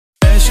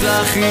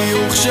לה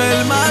חיוך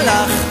של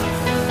מלאך,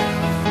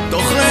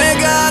 תוך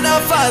רגע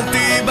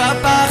נפלתי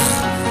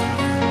בפח,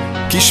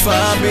 כשפה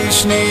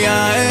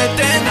בשנייה את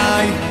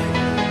עיניי,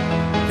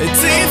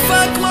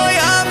 הציפה כמו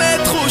ים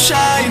את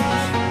תחושיי,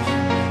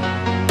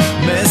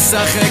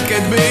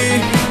 משחקת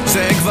בי,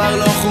 זה כבר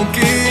לא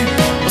חוקי,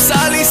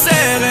 עושה לי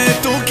סרט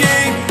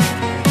טורקי,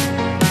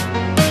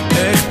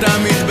 איך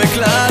תמיד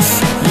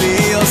בקלאס,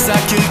 לי עושה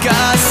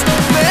קרקס,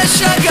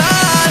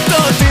 משגעת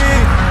אותי.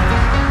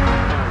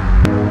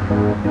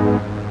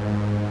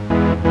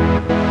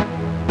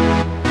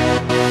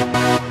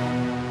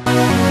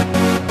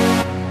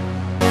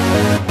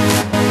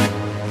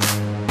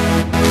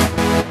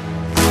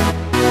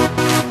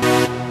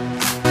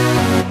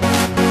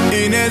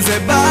 הנה זה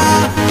בא,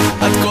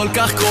 את כל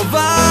כך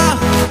קרובה,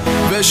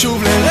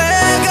 ושוב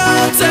לרגע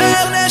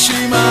עוצר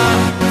נשימה,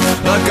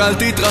 רק אל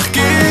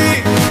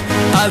תתרחקי,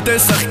 אל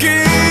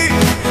תשחקי,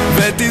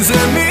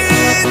 ותזרמי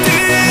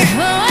איתי.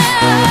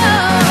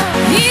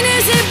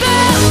 הנה זה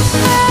בא,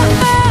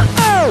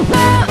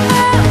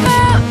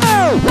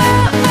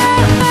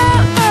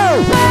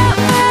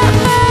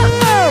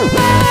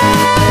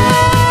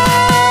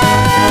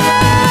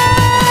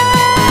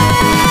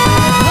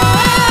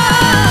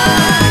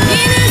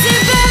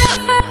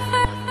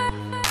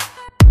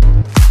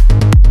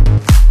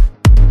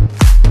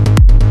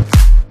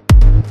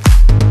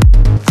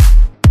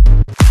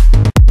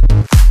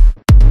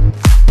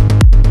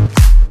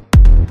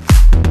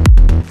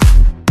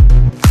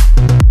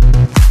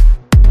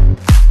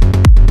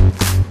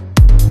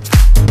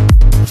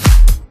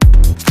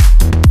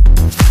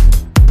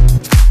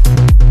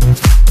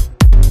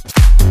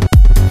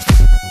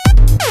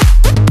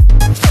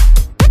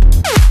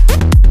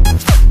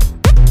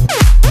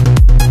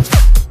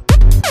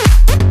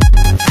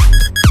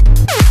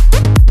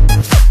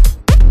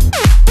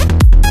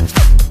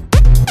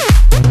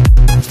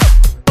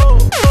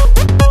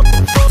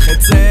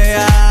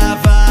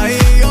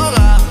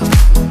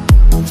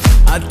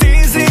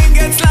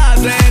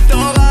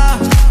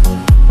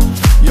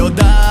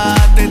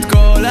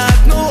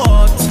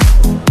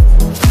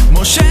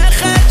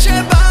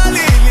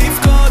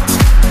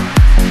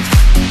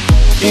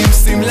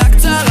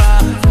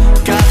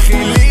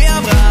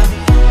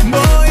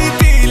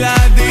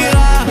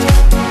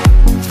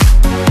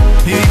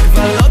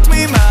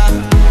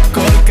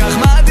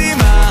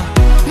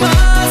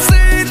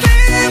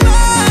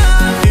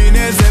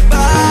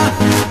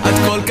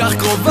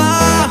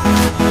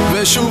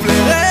 ושוב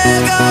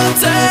לרגע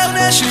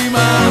עוצר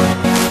נשימה,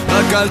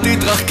 רק אל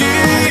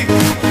תתרחקי,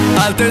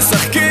 אל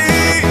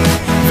תשחקי,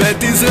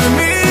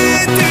 ותזרמי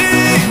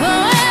איתי.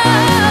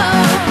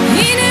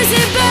 הנה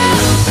זה בא,